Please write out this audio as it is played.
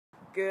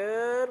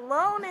Good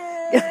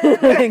morning.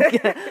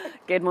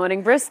 Good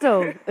morning,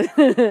 Bristol.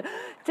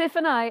 Tiff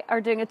and I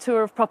are doing a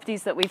tour of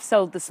properties that we've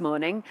sold this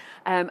morning,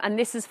 and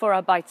this is for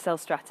our buy-to-sell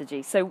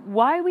strategy. So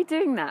why are we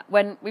doing that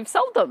when we've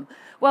sold them?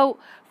 Well,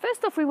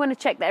 first off, we want to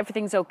check that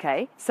everything's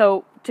okay.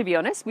 So to be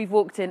honest, we've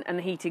walked in and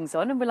the heating's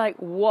on and we're like,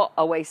 what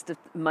a waste of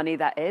money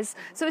that is.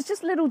 So it's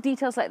just little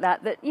details like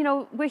that, you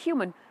know, we're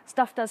human.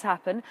 Stuff does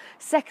happen.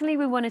 Secondly,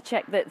 we want to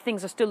check that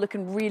things are still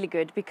looking really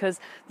good because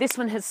this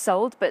one has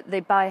sold, but the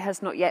buyer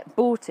has not yet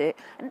bought it.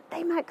 And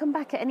they might come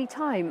back at any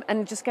time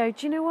and just go,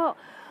 do you know what?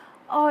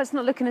 Oh, it's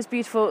not looking as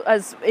beautiful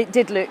as it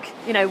did look,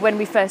 you know, when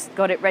we first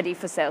got it ready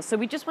for sale. So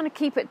we just want to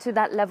keep it to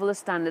that level of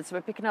standards. So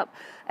we're picking up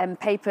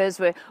papers.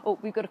 We've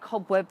got a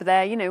cobweb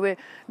there. You know, we're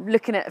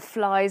looking at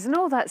flies and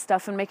all that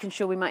stuff and making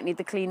sure we might need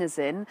the cleaners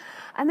in.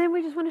 And then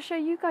we just want to show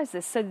you guys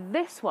this. So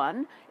this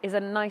one is a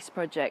nice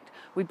project.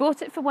 We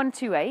bought it for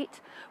 128.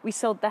 We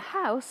sold the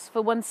house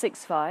for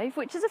 165,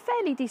 which is a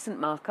fairly decent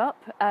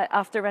markup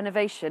after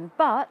renovation.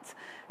 But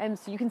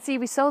so you can see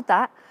we sold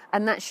that,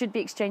 and that should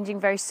be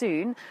exchanging very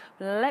soon.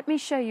 Let me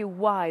show you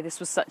why this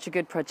was such a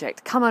good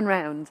project. Come on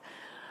round.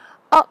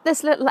 Up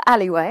this little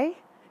alleyway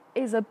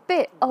is a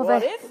bit of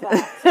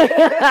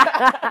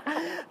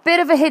bit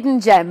of a hidden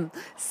gem.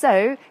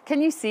 So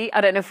can you see? I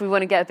don't know if we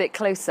want to get a bit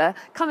closer.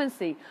 Come and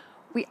see.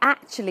 We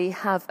actually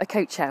have a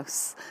coach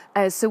house.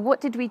 So what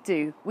did we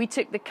do? We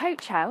took the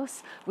coach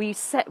house, we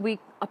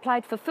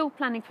applied for full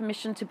planning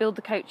permission to build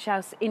the coach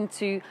house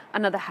into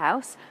another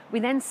house. We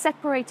then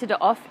separated it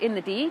off in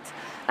the deed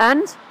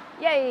and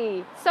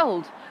yay,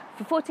 sold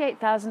for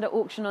 48,000 at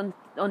auction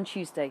on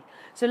Tuesday.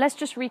 So let's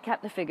just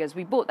recap the figures.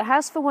 We bought the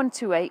house for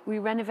 128, we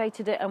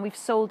renovated it and we've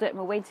sold it and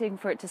we're waiting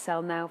for it to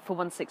sell now for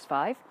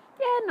 165.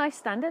 Yeah, nice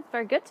standard,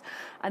 very good.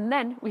 And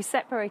then we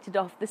separated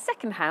off the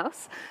second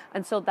house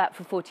and sold that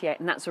for 48,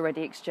 and that's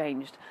already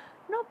exchanged.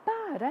 Not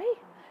bad,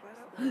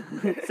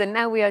 eh? So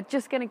now we are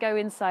just going to go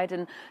inside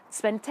and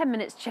spend 10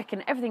 minutes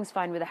checking everything's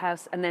fine with the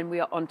house, and then we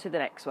are on to the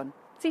next one.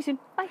 See you soon.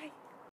 Bye.